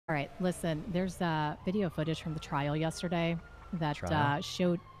All right, listen, there's video footage from the trial yesterday that Trial?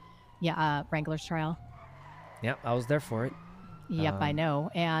 showed, Wrangler's trial. Yep, I was there for it. Yep, I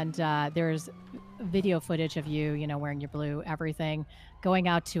know. And there's video footage of you, wearing your blue everything, going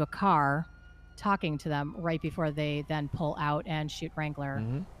out to a car, talking to them right before they then pull out and shoot Wrangler.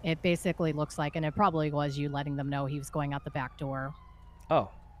 Mm-hmm. It basically looks like, and it probably was you letting them know he was going out the back door.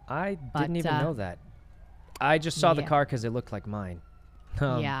 Oh, I didn't even know that. I just saw the yeah. car because it looked like mine.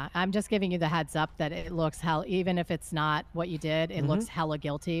 Yeah, I'm just giving you the heads up that it looks even if it's not what you did, it looks hella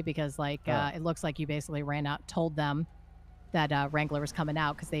guilty because it looks like you basically ran out, told them that Wrangler was coming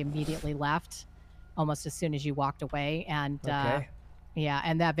out because they immediately left almost as soon as you walked away. And yeah,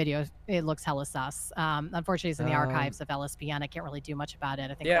 and that video, it looks hella sus. Unfortunately, it's in the archives of LSPN. I can't really do much about it.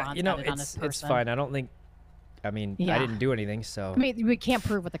 I think Ron's got it on his person. It's fine. I don't think, I didn't do anything, so. I mean, we can't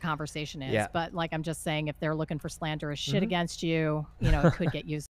prove what the conversation is, but like I'm just saying, if they're looking for slanderous shit against you, it could get used